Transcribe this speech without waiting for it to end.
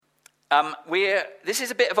This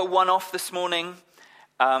is a bit of a one-off this morning.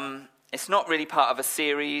 It's not really part of a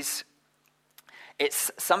series.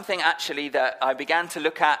 It's something actually that I began to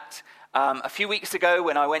look at a few weeks ago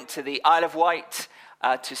when I went to the Isle of Wight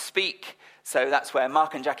to speak. So that's where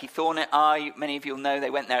Mark and Jackie Thornett are. Many of you will know they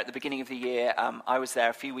went there at the beginning of the year. I was there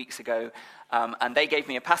a few weeks ago, and they gave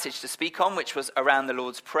me a passage to speak on, which was around the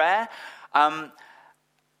Lord's Prayer.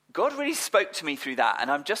 God really spoke to me through that,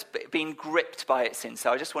 and I've just been gripped by it since.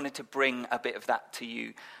 So I just wanted to bring a bit of that to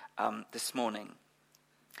you this morning.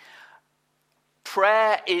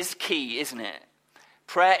 Prayer is key, isn't it?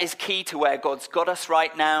 Prayer is key to where God's got us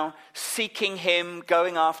right now, seeking Him,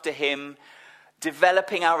 going after Him,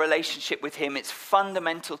 developing our relationship with Him. It's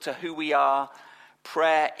fundamental to who we are.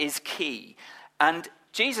 Prayer is key. And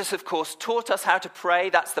Jesus, of course, taught us how to pray.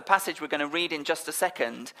 That's the passage we're going to read in just a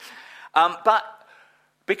second. But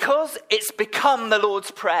because it's become the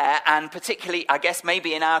Lord's Prayer, and particularly, I guess,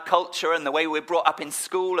 maybe in our culture and the way we're brought up in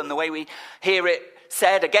school and the way we hear it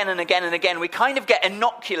said again and again and again, we kind of get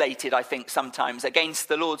inoculated, I think, sometimes against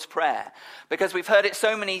the Lord's Prayer, because we've heard it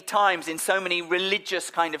so many times in so many religious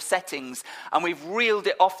kind of settings, and we've reeled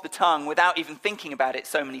it off the tongue without even thinking about it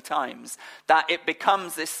so many times, that it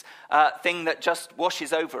becomes this thing that just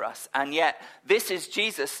washes over us. And yet, this is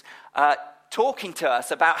Jesus talking to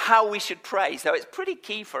us about how we should pray. So it's pretty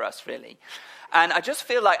key for us, really. And I just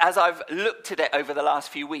feel like as I've looked at it over the last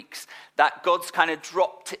few weeks, that God's kind of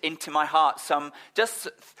dropped into my heart some, just,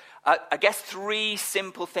 I guess, 3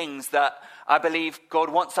 simple things that I believe God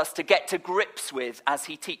wants us to get to grips with as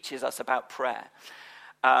He teaches us about prayer.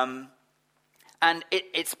 And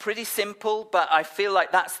it's pretty simple, but I feel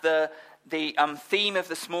like that's the theme of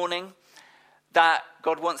this morning, that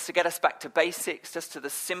God wants to get us back to basics, just to the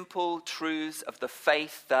simple truths of the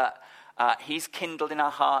faith that He's kindled in our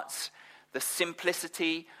hearts, the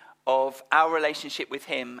simplicity of our relationship with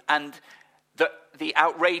Him, and the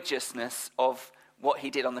outrageousness of what He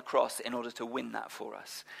did on the cross in order to win that for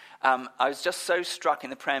us. I was just so struck in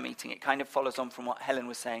the prayer meeting. It kind of follows on from what Helen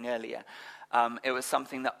was saying earlier. It was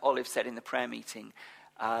something that Olive said in the prayer meeting,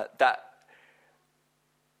 that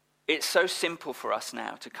it's so simple for us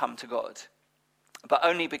now to come to God, but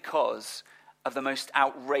only because of the most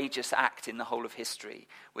outrageous act in the whole of history,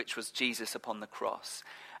 which was Jesus upon the cross.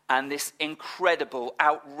 And this incredible,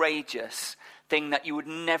 outrageous thing that you would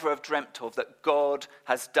never have dreamt of that God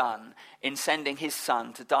has done in sending His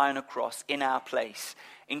Son to die on a cross in our place.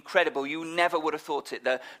 Incredible. You never would have thought it.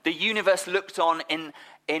 The universe looked on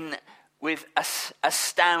with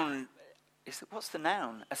astoundment. What's the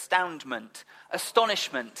noun? Astoundment.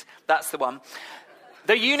 Astonishment. That's the one.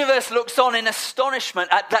 The universe looks on in astonishment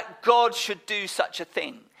at that God should do such a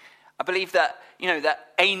thing. I believe that,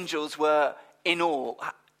 that angels were in awe.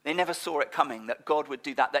 They never saw it coming, that God would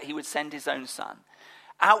do that He would send His own Son.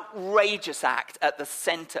 Outrageous act at the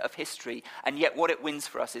center of history. And yet what it wins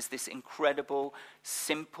for us is this incredible,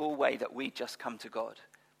 simple way that we just come to God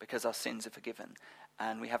because our sins are forgiven.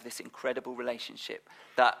 And we have this incredible relationship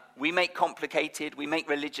that we make complicated, we make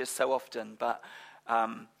religious so often, but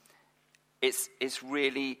it's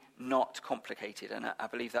really not complicated. And I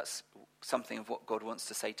believe that's something of what God wants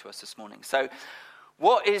to say to us this morning. So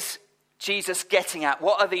what is Jesus getting at?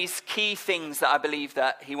 What are these key things that I believe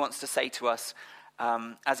that He wants to say to us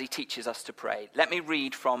as He teaches us to pray? Let me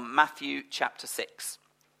read from Matthew chapter 6.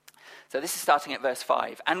 So this is starting at verse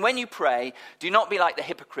 5. And when you pray, do not be like the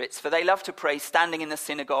hypocrites, for they love to pray standing in the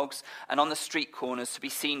synagogues and on the street corners to be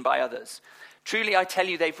seen by others. Truly I tell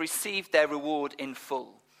you, they've received their reward in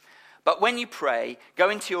full. But when you pray, go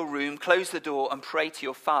into your room, close the door, and pray to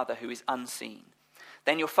your Father who is unseen.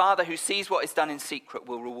 Then your Father who sees what is done in secret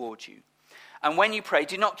will reward you. And when you pray,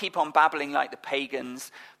 do not keep on babbling like the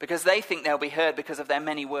pagans, because they think they'll be heard because of their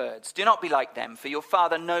many words. Do not be like them, for your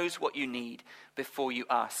Father knows what you need before you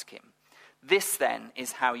ask Him. This then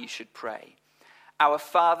is how you should pray. Our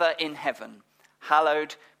Father in heaven,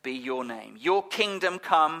 hallowed be your name. Your kingdom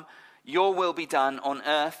come, your will be done on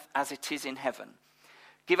earth as it is in heaven.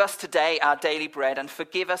 Give us today our daily bread, and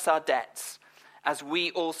forgive us our debts, as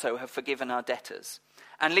we also have forgiven our debtors.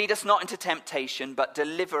 And lead us not into temptation, but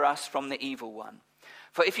deliver us from the evil one.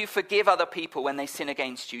 For if you forgive other people when they sin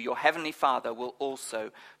against you, your heavenly Father will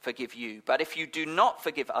also forgive you. But if you do not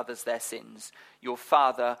forgive others their sins, your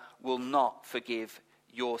Father will not forgive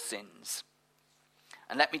your sins.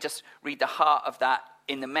 And let me just read the heart of that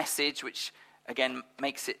in the Message, which again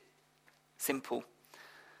makes it simple.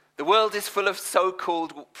 The world is full of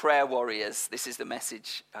so-called prayer warriors. This is the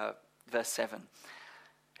Message, verse 7.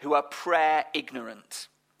 Who are prayer ignorant.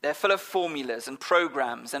 They're full of formulas and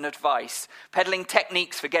programs and advice, peddling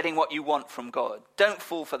techniques for getting what you want from God. Don't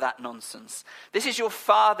fall for that nonsense. This is your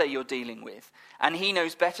Father you're dealing with, and he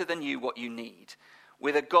knows better than you what you need.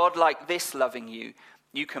 With a God like this loving you,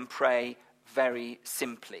 you can pray very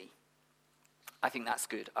simply. I think that's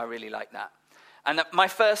good. I really like that. And my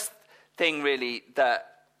first thing really that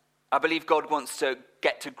I believe God wants to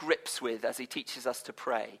get to grips with as he teaches us to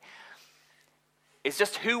pray is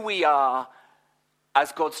just who we are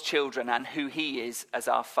as God's children and who he is as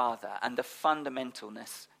our Father, and the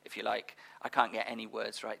fundamentalness, if you like, I can't get any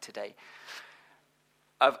words right today,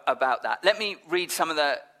 about that. Let me read some of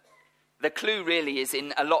the clue really is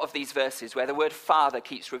in a lot of these verses where the word Father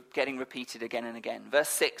keeps getting repeated again and again. Verse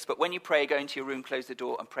 6, but when you pray, go into your room, close the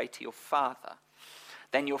door, and pray to your Father.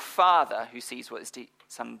 Then your Father, who sees what is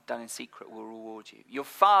done in secret, will reward you. Your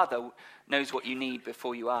Father knows what you need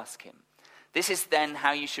before you ask him. This is then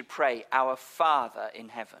how you should pray, our Father in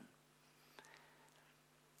heaven.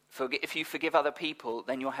 If you forgive other people,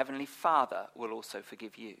 then your heavenly Father will also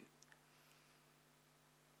forgive you.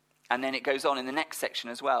 And then it goes on in the next section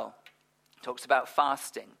as well. It talks about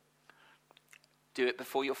fasting. Do it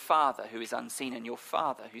before your Father who is unseen, and your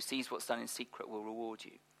Father who sees what's done in secret will reward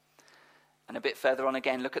you. And a bit further on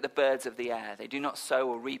again, look at the birds of the air. They do not sow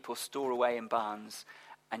or reap or store away in barns,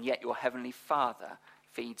 and yet your heavenly Father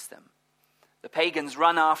feeds them. The pagans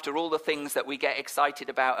run after all the things that we get excited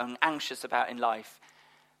about and anxious about in life,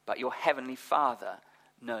 but your heavenly Father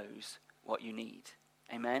knows what you need.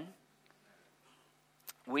 Amen?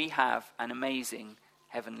 We have an amazing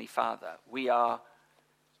heavenly Father. We are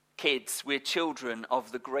kids, we're children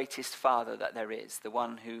of the greatest Father that there is, the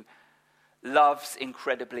one who loves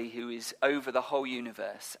incredibly, who is over the whole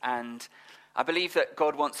universe. And I believe that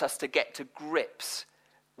God wants us to get to grips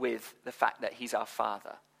with the fact that he's our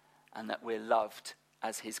Father and that we're loved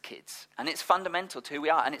as his kids. And it's fundamental to who we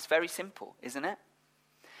are, and it's very simple, isn't it?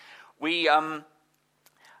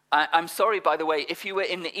 I'm sorry, by the way, if you were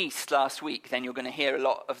in the East last week, then you're going to hear a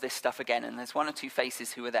lot of this stuff again, and there's one or two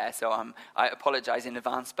faces who were there, so I apologize in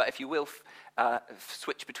advance, but if you will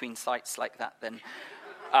switch between sites like that, then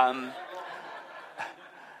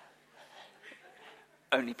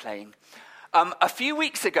only playing. A few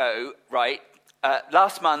weeks ago, right,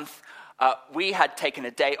 last month, we had taken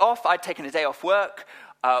a day off. I'd taken a day off work.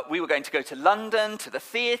 We were going to go to London, to the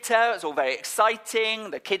theatre. It was all very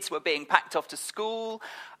exciting. The kids were being packed off to school.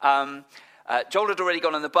 Joel had already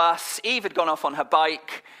gone on the bus. Eve had gone off on her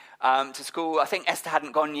bike to school. I think Esther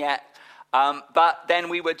hadn't gone yet. But then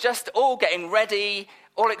we were just all getting ready,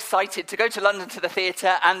 all excited to go to London to the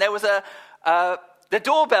theatre. And there was the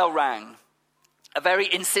doorbell rang, a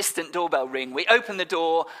very insistent doorbell ring. We opened the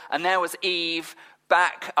door, and there was Eve,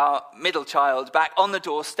 back, our middle child, back on the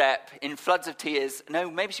doorstep in floods of tears. No,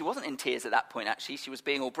 maybe she wasn't in tears at that point, actually. She was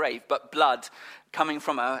being all brave, but blood coming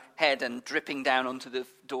from her head and dripping down onto the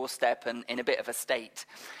doorstep and in a bit of a state.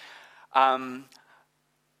 And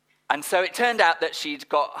so it turned out that she'd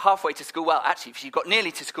got halfway to school. Well, actually, she got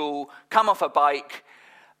nearly to school, come off her bike,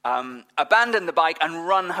 abandoned the bike and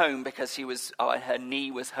run home because her knee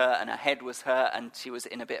was hurt and her head was hurt and she was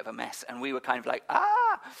in a bit of a mess. And we were kind of like,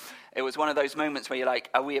 It was one of those moments where you're like,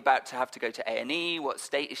 are we about to have to go to A&E? What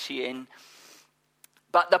state is she in?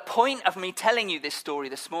 But the point of me telling you this story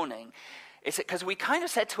this morning is that because we kind of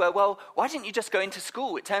said to her, well, why didn't you just go into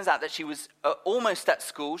school? It turns out that she was almost at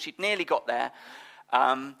school. She'd nearly got there.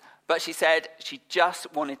 But she said she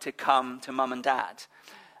just wanted to come to mum and dad.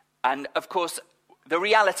 And of course, the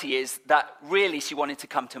reality is that really she wanted to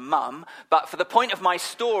come to mum, but for the point of my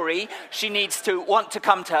story, she needs to want to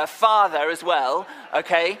come to her father as well,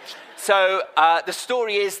 okay? So the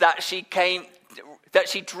story is that she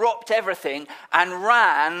dropped everything and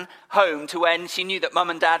ran home to when she knew that mum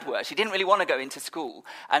and dad were. She didn't really want to go into school.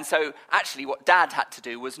 And so actually what dad had to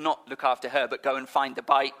do was not look after her, but go and find the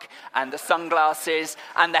bike and the sunglasses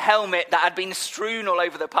and the helmet that had been strewn all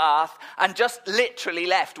over the path and just literally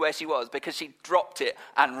left where she was because she dropped it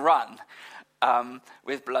and run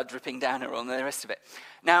with blood dripping down her and the rest of it.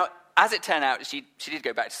 Now, as it turned out, she did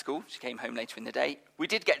go back to school. She came home later in the day. We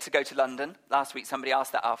did get to go to London. Last week, somebody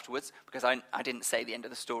asked that afterwards because I didn't say the end of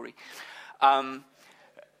the story. But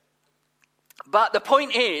the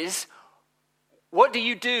point is, what do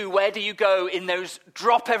you do? Where do you go in those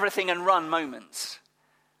drop everything and run moments?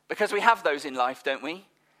 Because we have those in life, don't we?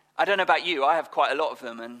 I don't know about you. I have quite a lot of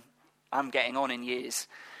them, and I'm getting on in years.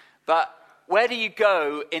 But where do you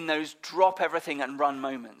go in those drop everything and run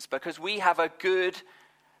moments? Because we have a good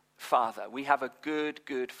Father. We have a good,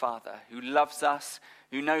 good Father who loves us,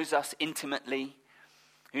 who knows us intimately,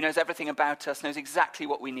 who knows everything about us, knows exactly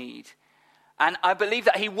what we need. And I believe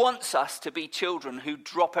that he wants us to be children who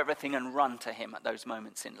drop everything and run to him at those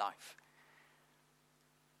moments in life.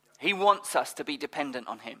 He wants us to be dependent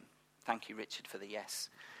on him. Thank you, Richard, for the yes.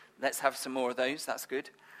 Let's have some more of those. That's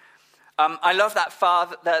good. I love that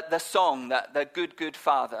father, the song, the good, good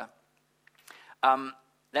father.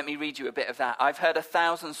 Let me read you a bit of that. I've heard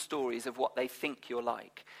 1,000 stories of what they think you're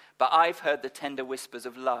like, but I've heard the tender whispers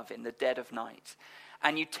of love in the dead of night.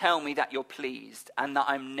 And you tell me that you're pleased and that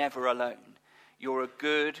I'm never alone. You're a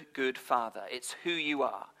good, good father. It's who you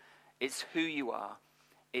are. It's who you are.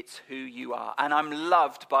 It's who you are. And I'm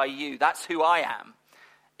loved by you. That's who I am.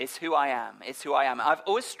 It's who I am. It's who I am. I've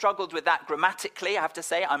always struggled with that grammatically, I have to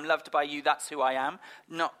say. I'm loved by you. That's who I am.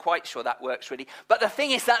 Not quite sure that works really. But the thing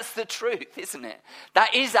is, that's the truth, isn't it?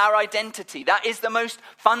 That is our identity. That is the most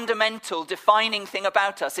fundamental, defining thing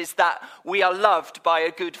about us, is that we are loved by a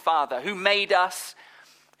good father who made us,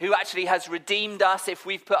 who actually has redeemed us if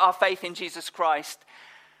we've put our faith in Jesus Christ,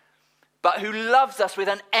 but who loves us with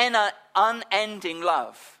an unending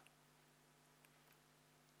love.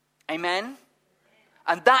 Amen?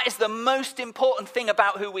 And that is the most important thing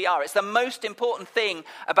about who we are. It's the most important thing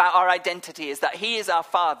about our identity, is that he is our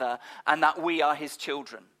father and that we are his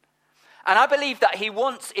children. And I believe that he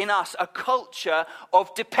wants in us a culture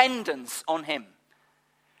of dependence on him.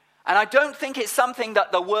 And I don't think it's something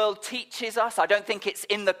that the world teaches us. I don't think it's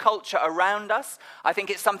in the culture around us. I think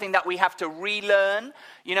it's something that we have to relearn.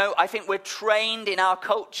 You know, I think we're trained in our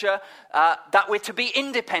culture that we're to be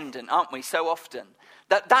independent, aren't we, so often?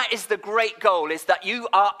 That is the great goal, is that you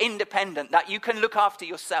are independent, that you can look after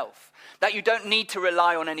yourself, that you don't need to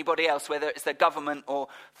rely on anybody else, whether it's the government or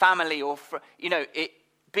family or,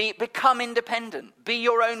 become independent, be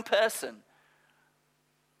your own person.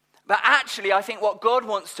 But actually, I think what God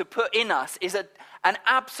wants to put in us is an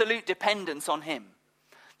absolute dependence on him.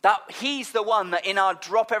 That he's the one that in our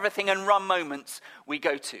drop everything and run moments we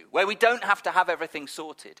go to, where we don't have to have everything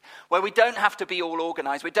sorted, where we don't have to be all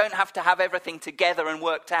organized, we don't have to have everything together and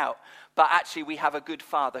worked out, but actually we have a good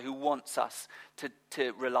father who wants us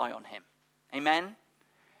to rely on him. Amen?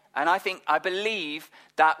 And I believe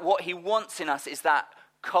that what he wants in us is that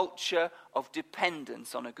culture of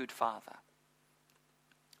dependence on a good father.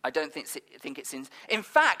 I don't think it's in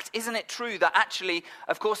fact, isn't it true that actually,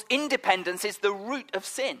 of course, independence is the root of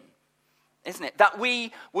sin, isn't it? That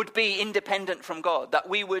we would be independent from God, that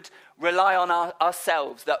we would rely on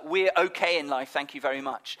ourselves, that we're okay in life, thank you very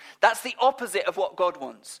much. That's the opposite of what God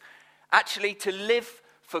wants. Actually, to live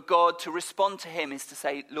for God, to respond to him, is to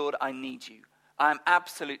say, Lord, I need you. I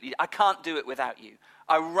can't do it without you.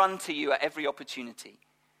 I run to you at every opportunity.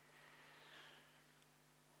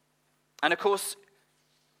 And of course,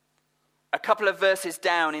 a couple of verses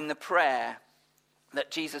down in the prayer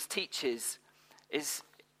that Jesus teaches is,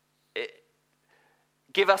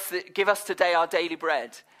 give us today our daily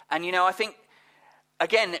bread. And I think,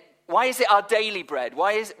 again, why is it our daily bread?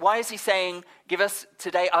 Why is he saying, give us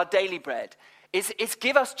today our daily bread? It's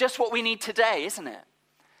give us just what we need today, isn't it?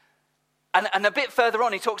 And a bit further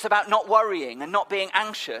on, he talks about not worrying and not being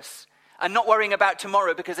anxious. And not worrying about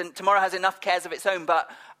tomorrow, because tomorrow has enough cares of its own,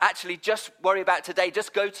 but actually just worry about today.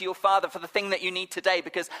 Just go to your father for the thing that you need today,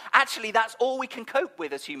 because actually that's all we can cope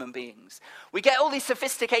with as human beings. We get all these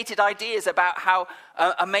sophisticated ideas about how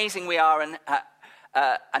amazing we are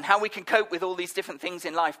and how we can cope with all these different things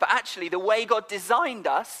in life. But actually the way God designed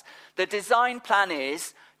us, the design plan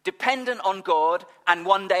is dependent on God and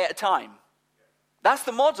one day at a time. That's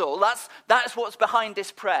the model. That's what's behind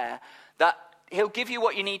this prayer, that he'll give you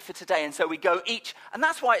what you need for today. And so we go each, and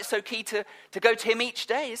that's why it's so key to go to him each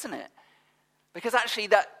day, isn't it? Because actually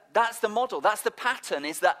that's the model, that's the pattern,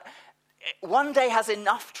 is that one day has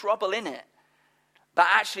enough trouble in it. But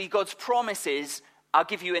actually God's promise is, I'll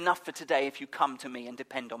give you enough for today if you come to me and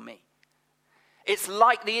depend on me. It's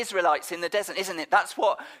like the Israelites in the desert, isn't it? That's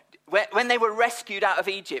what, when they were rescued out of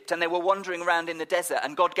Egypt and they were wandering around in the desert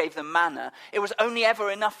and God gave them manna, it was only ever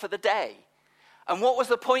enough for the day. And what was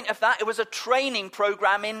the point of that? It was a training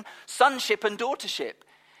program in sonship and daughtership.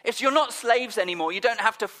 If you're not slaves anymore, you don't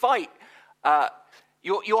have to fight.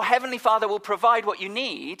 Your heavenly Father will provide what you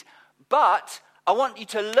need, but I want you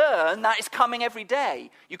to learn that it's coming every day.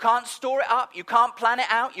 You can't store it up. You can't plan it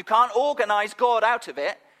out. You can't organize God out of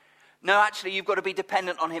it. No, actually, you've got to be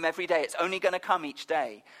dependent on him every day. It's only going to come each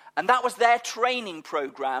day. And that was their training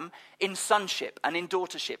program in sonship and in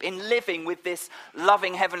daughtership, in living with this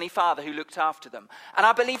loving heavenly Father who looked after them. And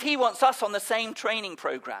I believe he wants us on the same training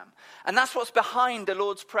program. And that's what's behind the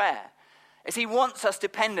Lord's Prayer, is he wants us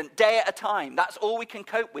dependent day at a time. That's all we can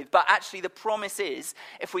cope with. But actually the promise is,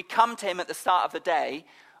 if we come to him at the start of the day,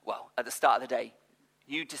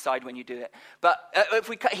 You decide when you do it. But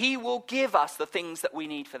he will give us the things that we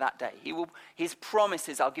need for that day. His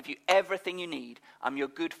promises, I'll give you everything you need. I'm your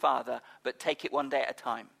good father, but take it one day at a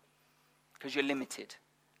time. Because you're limited.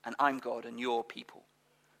 And I'm God and you're people.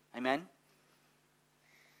 Amen?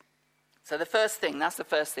 So that's the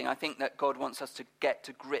first thing. I think that God wants us to get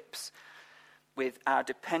to grips with our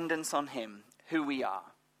dependence on him, who we are.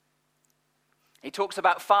 He talks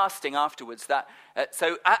about fasting afterwards.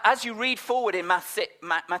 So as you read forward in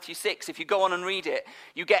Matthew 6, if you go on and read it,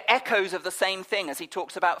 you get echoes of the same thing as he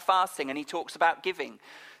talks about fasting and he talks about giving.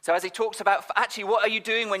 So as he talks about, actually, what are you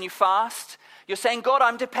doing when you fast? You're saying, God,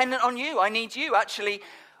 I'm dependent on you. I need you. Actually,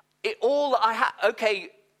 all that I have, okay,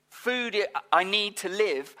 food I need to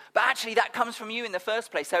live, but actually that comes from you in the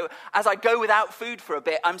first place. So as I go without food for a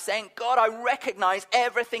bit, I'm saying, God, I recognize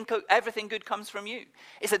everything good comes from you.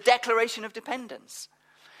 It's a declaration of dependence.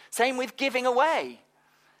 Same with giving away.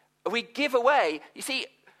 We give away. You see,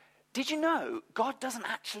 did you know God doesn't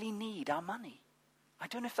actually need our money? I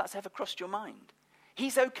don't know if that's ever crossed your mind.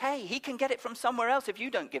 He's okay. He can get it from somewhere else if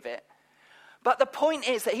you don't give it. But the point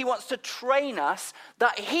is that he wants to train us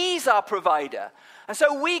that he's our provider. And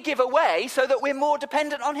so we give away so that we're more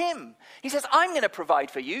dependent on him. He says, I'm going to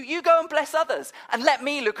provide for you. You go and bless others and let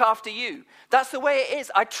me look after you. That's the way it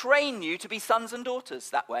is. I train you to be sons and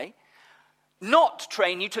daughters that way. Not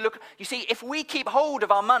train you to look. You see, if we keep hold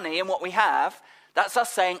of our money and what we have, that's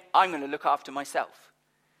us saying, I'm going to look after myself.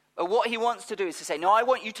 But what he wants to do is to say, no, I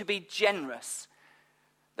want you to be generous.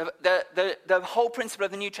 The whole principle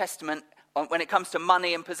of the New Testament when it comes to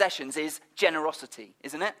money and possessions is generosity,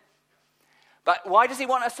 isn't it? But why does he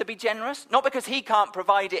want us to be generous? Not because he can't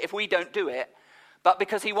provide it if we don't do it, but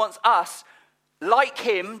because he wants us, like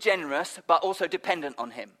him, generous, but also dependent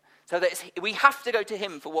on him. So that we have to go to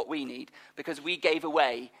him for what we need because we gave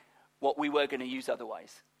away what we were going to use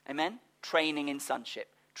otherwise. Amen? Training in sonship,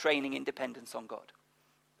 training in dependence on God.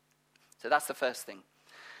 So that's the first thing.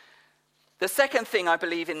 The second thing I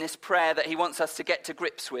believe in this prayer that he wants us to get to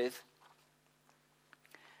grips with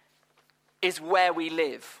is where we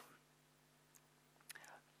live.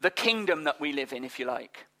 The kingdom that we live in, if you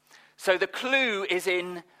like. So the clue is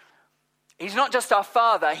in, he's not just our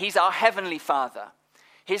Father, he's our heavenly Father.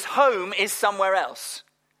 His home is somewhere else.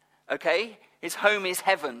 Okay? His home is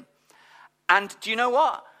heaven. And do you know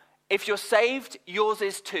what? If you're saved, yours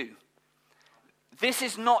is too. This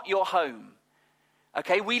is not your home.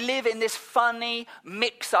 Okay? We live in this funny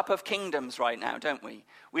mix-up of kingdoms right now, don't we?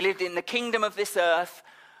 We live in the kingdom of this earth.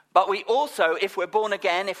 But we also, if we're born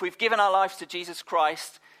again, if we've given our lives to Jesus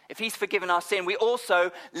Christ, if he's forgiven our sin, we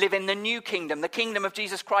also live in the new kingdom, the kingdom of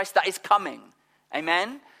Jesus Christ that is coming.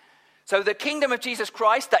 Amen? So the kingdom of Jesus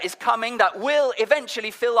Christ that is coming, that will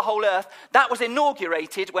eventually fill the whole earth, that was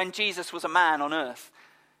inaugurated when Jesus was a man on earth.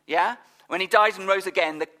 Yeah? When he died and rose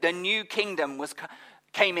again, the new kingdom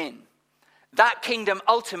came in. That kingdom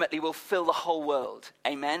ultimately will fill the whole world.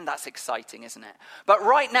 Amen? That's exciting, isn't it? But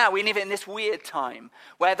right now we live in this weird time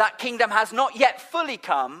where that kingdom has not yet fully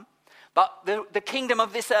come, but the kingdom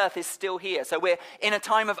of this earth is still here. So we're in a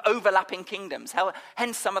time of overlapping kingdoms,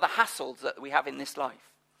 hence some of the hassles that we have in this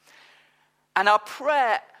life. And our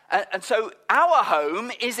prayer, and so our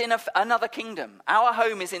home is in another kingdom. Our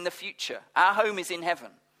home is in the future. Our home is in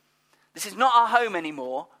heaven. This is not our home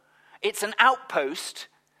anymore. It's an outpost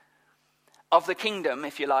of the kingdom,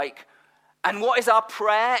 if you like. And what is our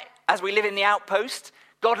prayer as we live in the outpost?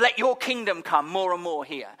 God, let your kingdom come more and more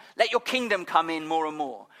here. Let your kingdom come in more and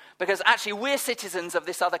more. Because actually we're citizens of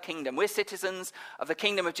this other kingdom. We're citizens of the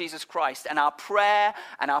kingdom of Jesus Christ. And our prayer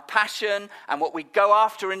and our passion and what we go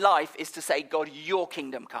after in life is to say, God, your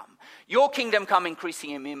kingdom come. Your kingdom come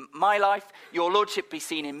increasing in my life. Your lordship be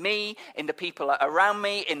seen in me, in the people around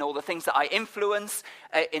me, in all the things that I influence,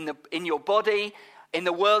 in your body, in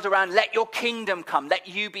the world around. Let your kingdom come. Let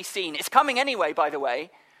you be seen. It's coming anyway, by the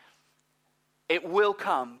way. It will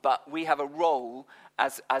come, but we have a role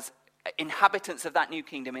as inhabitants of that new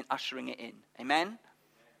kingdom in ushering it in. Amen?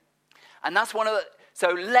 And that's one of the... So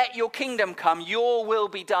let your kingdom come. Your will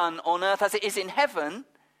be done on earth as it is in heaven.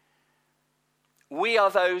 We are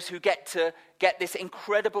those who get to get this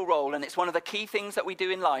incredible role. And it's one of the key things that we do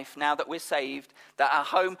in life now that we're saved. That our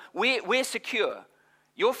home... We're secure.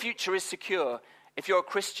 Your future is secure. If you're a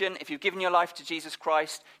Christian, if you've given your life to Jesus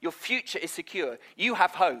Christ, your future is secure. You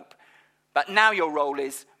have hope. But now your role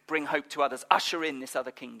is bring hope to others. Usher in this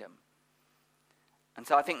other kingdom. And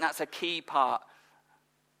so I think that's a key part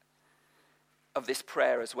of this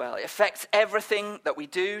prayer as well. It affects everything that we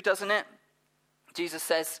do, doesn't it? Jesus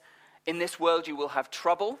says, in this world you will have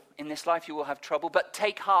trouble. In this life you will have trouble. But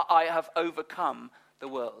take heart, I have overcome the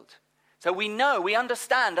world. So we know, we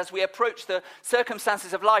understand as we approach the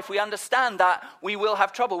circumstances of life, we understand that we will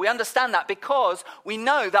have trouble. We understand that because we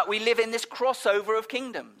know that we live in this crossover of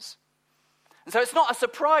kingdoms. And so it's not a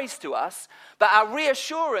surprise to us, but our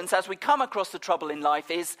reassurance as we come across the trouble in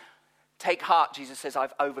life is, take heart, Jesus says,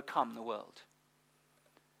 I've overcome the world.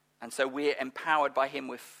 And so we're empowered by him,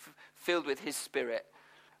 we're filled with his Spirit,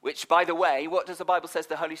 which, by the way, what does the Bible say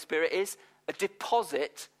the Holy Spirit is? A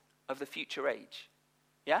deposit of the future age.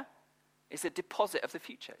 Yeah? It's a deposit of the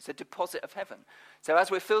future. It's a deposit of heaven. So as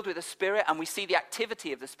we're filled with the Spirit and we see the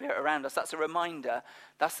activity of the Spirit around us, that's a reminder,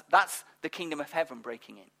 that's the kingdom of heaven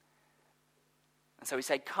breaking in. And so we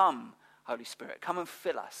say, come, Holy Spirit, come and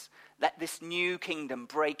fill us. Let this new kingdom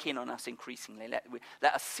break in on us increasingly.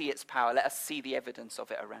 Let us see its power. Let us see the evidence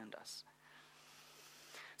of it around us.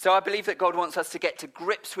 So I believe that God wants us to get to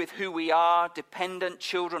grips with who we are, dependent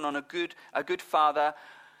children on a good Father.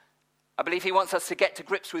 I believe he wants us to get to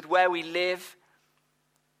grips with where we live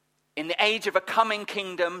in the age of a coming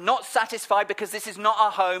kingdom, not satisfied because this is not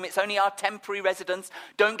our home, it's only our temporary residence.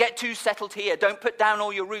 Don't get too settled here. Don't put down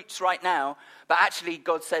all your roots right now. But actually,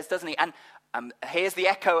 God says, doesn't he? And here's the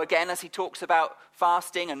echo again as he talks about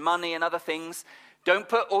fasting and money and other things. Don't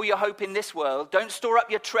put all your hope in this world. Don't store up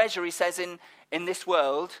your treasure, he says, in this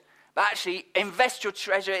world. But actually, invest your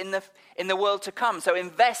treasure in the world to come. So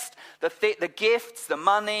invest the gifts, the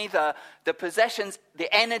money, the possessions, the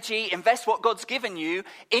energy. Invest what God's given you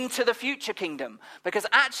into the future kingdom. Because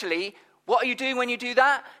actually, what are you doing when you do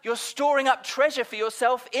that? You're storing up treasure for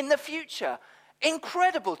yourself in the future.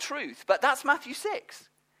 Incredible truth, but that's Matthew 6.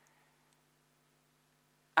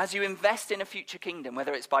 As you invest in a future kingdom,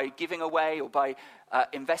 whether it's by giving away or by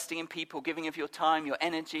investing in people, giving of your time, your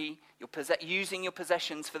energy, using your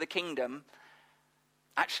possessions for the kingdom,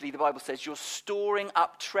 actually the Bible says you're storing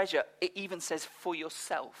up treasure. It even says for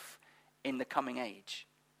yourself in the coming age.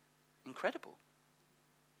 Incredible.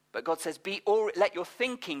 But God says, let your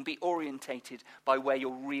thinking be orientated by where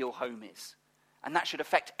your real home is. And that should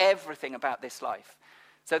affect everything about this life.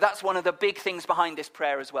 So that's one of the big things behind this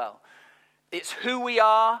prayer as well. It's who we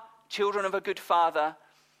are, children of a good Father.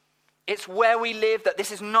 It's where we live, that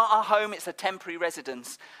this is not our home, it's a temporary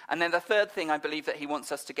residence. And then the third thing I believe that he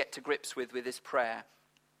wants us to get to grips with this prayer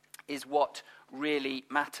is what really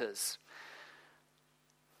matters.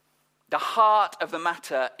 The heart of the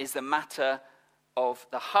matter is the matter of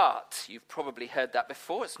the heart. You've probably heard that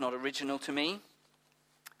before. It's not original to me.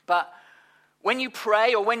 But when you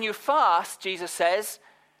pray or when you fast, Jesus says,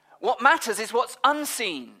 what matters is what's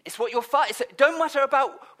unseen. It's what you're don't matter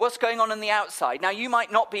about what's going on the outside. Now, you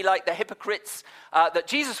might not be like the hypocrites that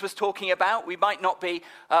Jesus was talking about. We might not be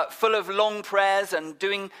full of long prayers and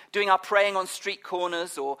doing our praying on street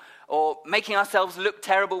corners or making ourselves look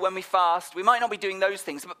terrible when we fast. We might not be doing those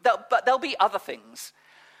things, but there'll be other things.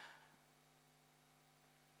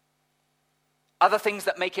 Other things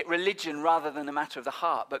that make it religion rather than a matter of the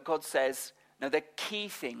heart. But God says, no, the key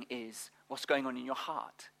thing is what's going on in your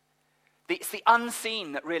heart. It's the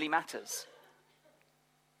unseen that really matters.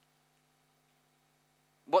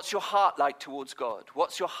 What's your heart like towards God?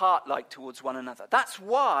 What's your heart like towards one another? That's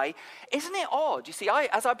why, isn't it odd? You see,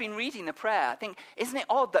 as I've been reading the prayer, I think, isn't it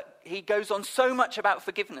odd that he goes on so much about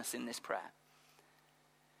forgiveness in this prayer?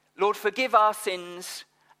 Lord, forgive our sins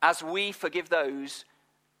as we forgive those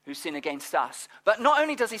who sin against us. But not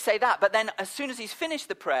only does he say that, but then as soon as he's finished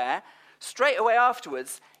the prayer, straight away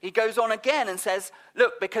afterwards, he goes on again and says,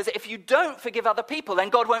 look, because if you don't forgive other people, then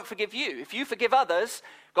God won't forgive you. If you forgive others,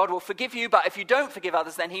 God will forgive you, but if you don't forgive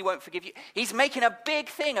others, then he won't forgive you. He's making a big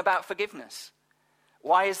thing about forgiveness.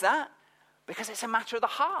 Why is that? Because it's a matter of the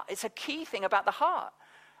heart. It's a key thing about the heart.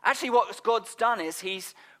 Actually, what God's done is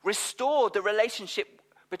he's restored the relationship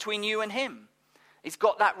between you and him. He's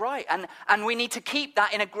got that right. And we need to keep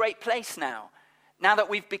that in a great place now. Now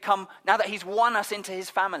that he's won us into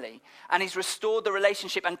his family and he's restored the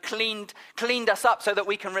relationship and cleaned us up so that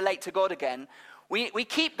we can relate to God again, we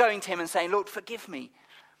keep going to him and saying, Lord, forgive me.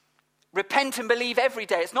 Repent and believe every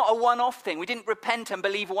day. It's not a one-off thing. We didn't repent and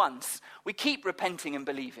believe once. We keep repenting and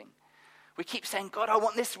believing. We keep saying, God, I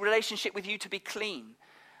want this relationship with you to be clean.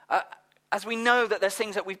 As we know that there's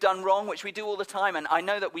things that we've done wrong, which we do all the time, and I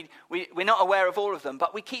know that we're not aware of all of them,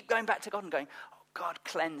 but we keep going back to God and going, God,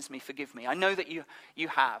 cleanse me, forgive me. I know that you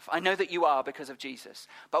have. I know that you are because of Jesus.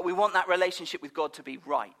 But we want that relationship with God to be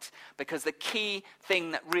right. Because the key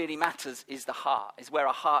thing that really matters is the heart, is where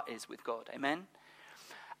our heart is with God. Amen?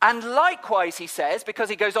 And likewise, he says, because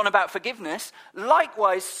he goes on about forgiveness,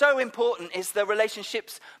 likewise, so important is the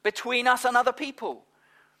relationships between us and other people.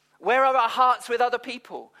 Where are our hearts with other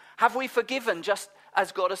people? Have we forgiven just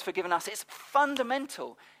as God has forgiven us? It's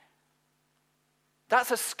fundamental. That's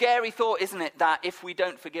a scary thought, isn't it? That if we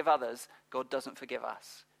don't forgive others, God doesn't forgive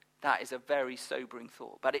us. That is a very sobering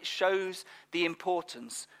thought. But it shows the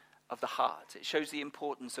importance of the heart. It shows the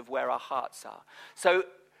importance of where our hearts are. So,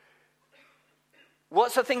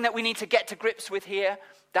 what's the thing that we need to get to grips with here?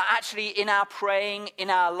 That actually in our praying, in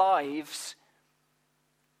our lives,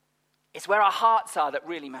 it's where our hearts are that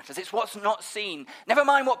really matters. It's what's not seen. Never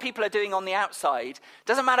mind what people are doing on the outside.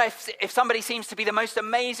 Doesn't matter if somebody seems to be the most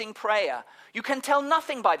amazing prayer. You can tell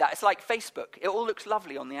nothing by that. It's like Facebook. It all looks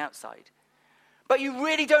lovely on the outside. But you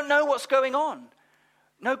really don't know what's going on.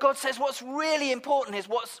 No, God says what's really important is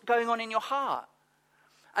what's going on in your heart.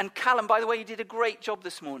 And Callum, by the way, you did a great job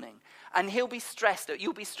this morning. And he'll be stressed.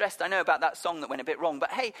 You'll be stressed, I know, about that song that went a bit wrong.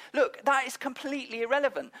 But hey, look, that is completely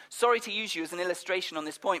irrelevant. Sorry to use you as an illustration on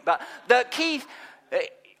this point. But the key,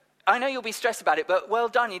 I know you'll be stressed about it, but well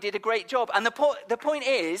done. You did a great job. And the point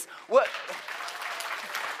is,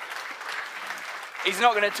 he's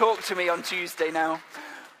not going to talk to me on Tuesday now.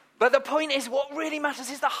 But the point is, what really matters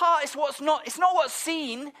is the heart. It's not what's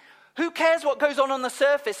seen. Who cares what goes on the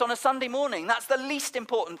surface on a Sunday morning? That's the least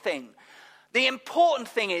important thing. The important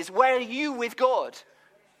thing is, where are you with God?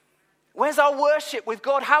 Where's our worship with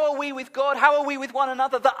God? How are we with God? How are we with one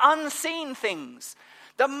another? The unseen things.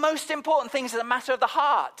 The most important things are a matter of the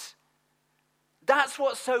heart. That's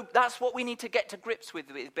what we need to get to grips with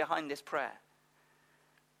behind this prayer.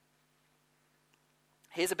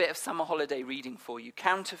 Here's a bit of summer holiday reading for you.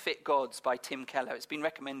 Counterfeit Gods by Tim Keller. It's been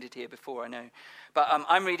recommended here before, I know. But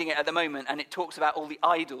I'm reading it at the moment, and it talks about all the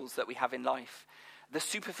idols that we have in life. The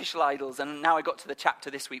superficial idols, and now I got to the chapter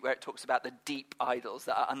this week where it talks about the deep idols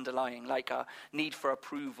that are underlying, like our need for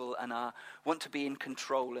approval and our want to be in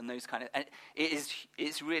control and those kind of. And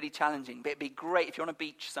it's really challenging. But it'd be great if you're on a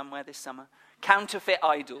beach somewhere this summer. Counterfeit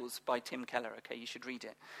Idols by Tim Keller. Okay, you should read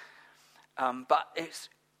it. But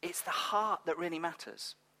it's the heart that really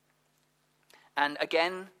matters. And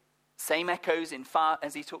again, same echoes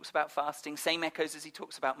as he talks about fasting. Same echoes as he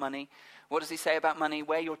talks about money. What does he say about money?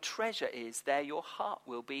 Where your treasure is, there your heart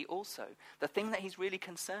will be also. The thing that he's really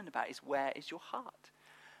concerned about is, where is your heart?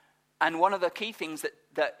 And one of the key things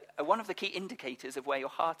one of the key indicators of where your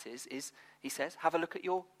heart is, he says, have a look at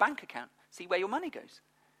your bank account. See where your money goes.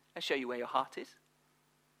 I'll show you where your heart is.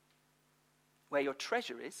 Where your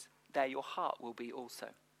treasure is, there your heart will be also.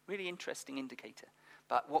 Really interesting indicator.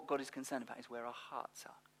 But what God is concerned about is where our hearts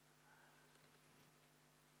are.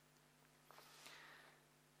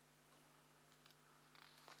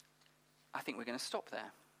 I think we're going to stop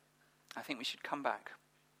there. I think we should come back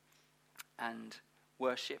and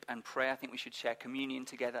worship and pray. I think we should share communion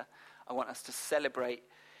together. I want us to celebrate.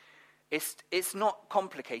 It's not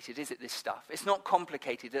complicated, is it, this stuff? It's not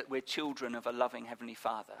complicated that we're children of a loving Heavenly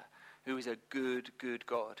Father who is a good, good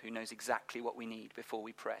God who knows exactly what we need before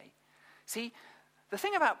we pray. See, the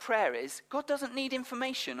thing about prayer is God doesn't need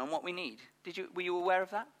information on what we need. Were you aware of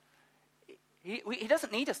that? He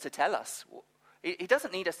doesn't need us to tell us. He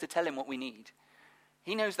doesn't need us to tell him what we need.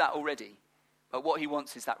 He knows that already. But what he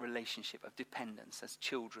wants is that relationship of dependence as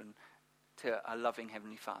children to a loving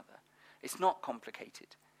Heavenly Father. It's not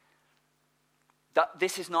complicated. That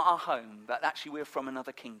this is not our home, but actually we're from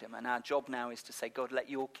another kingdom. And our job now is to say, God, let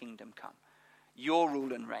your kingdom come. Your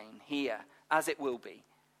rule and reign here, as it will be.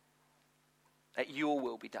 Let your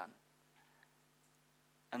will be done.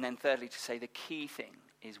 And then thirdly, to say the key thing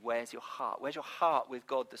is, where's your heart? Where's your heart with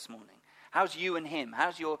God this morning? How's you and him?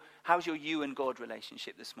 How's your you and God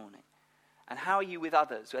relationship this morning? And how are you with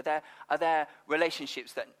others? Are there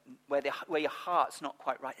relationships where your heart's not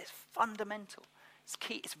quite right? It's fundamental. It's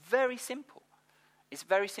key. It's very simple. It's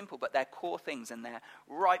very simple, but they're core things, and they're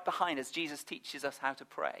right behind as Jesus teaches us how to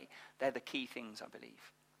pray. They're the key things, I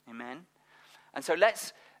believe. Amen? And so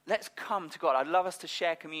let's come to God. I'd love us to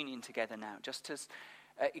share communion together now, just to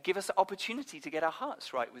give us the opportunity to get our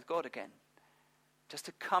hearts right with God again. Just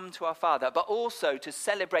to come to our Father, but also to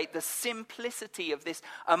celebrate the simplicity of this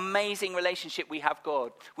amazing relationship we have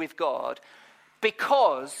with God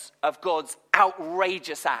because of God's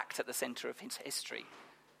outrageous act at the center of his history.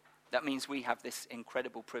 That means we have this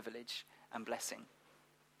incredible privilege and blessing.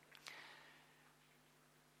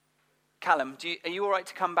 Callum, are you all right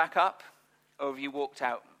to come back up? Or have you walked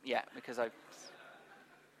out? Yeah, because I'd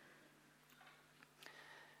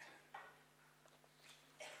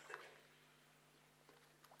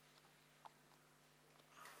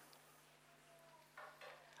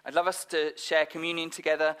love us to share communion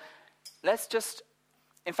together. Let's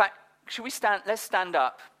stand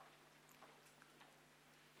up.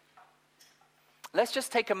 Let's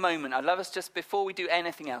just take a moment. I'd love us just, before we do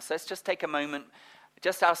anything else, let's just take a moment,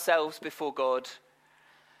 just ourselves before God.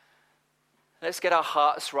 Let's get our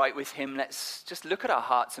hearts right with him. Let's just look at our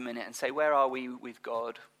hearts a minute and say, where are we with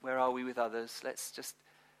God? Where are we with others? Let's just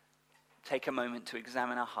take a moment to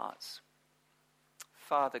examine our hearts.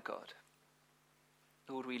 Father God,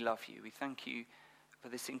 Lord, we love you. We thank you for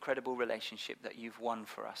this incredible relationship that you've won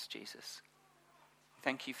for us, Jesus.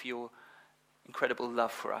 Thank you for your incredible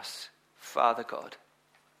love for us. Father God,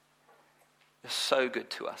 you're so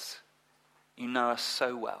good to us. You know us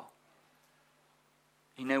so well.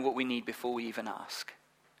 You know what we need before we even ask.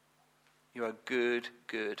 You're a good,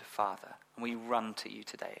 good Father. And we run to you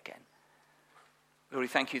today again. Lord, we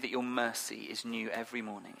thank you that your mercy is new every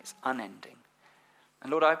morning. It's unending.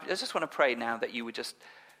 And Lord, I just want to pray now that you would just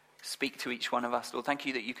speak to each one of us. Lord, thank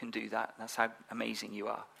you that you can do that. That's how amazing you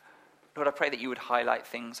are. Lord, I pray that you would highlight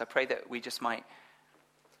things. I pray that we just might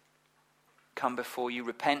come before you,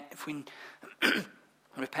 repent if we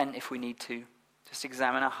repent if we need to. Just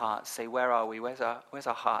examine our hearts, say, where are we? Where's our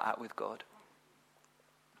heart at with God?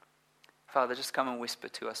 Father, just come and whisper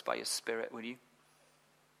to us by your Spirit, will you?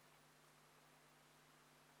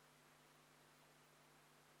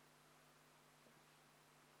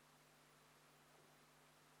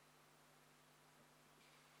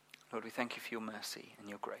 Lord, we thank you for your mercy and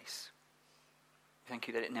your grace. Thank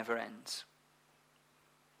you that it never ends.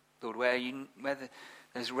 Lord,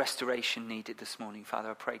 there's restoration needed this morning,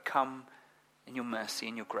 Father, I pray, come in your mercy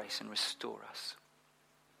and your grace and restore us.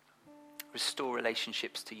 Restore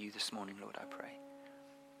relationships to you this morning, Lord, I pray.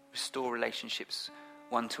 Restore relationships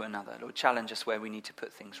one to another. Lord, challenge us where we need to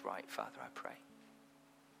put things right, Father, I pray.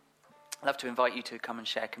 I'd love to invite you to come and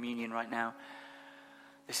share communion right now.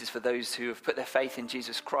 This is for those who have put their faith in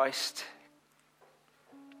Jesus Christ.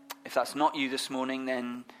 If that's not you this morning,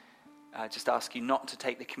 then I just ask you not to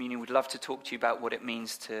take the communion. We'd love to talk to you about what it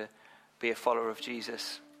means to be a follower of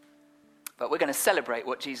Jesus. But we're going to celebrate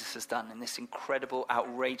what Jesus has done in this incredible,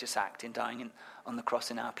 outrageous act in dying on the cross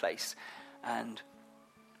in our place. And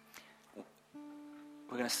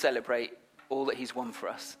we're going to celebrate all that he's won for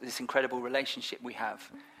us, this incredible relationship we have.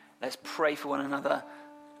 Let's pray for one another.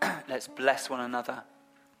 Let's bless one another.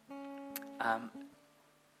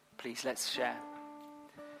 Please, let's share.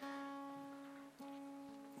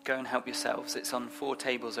 Go and help yourselves. It's on 4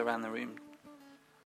 tables around the room.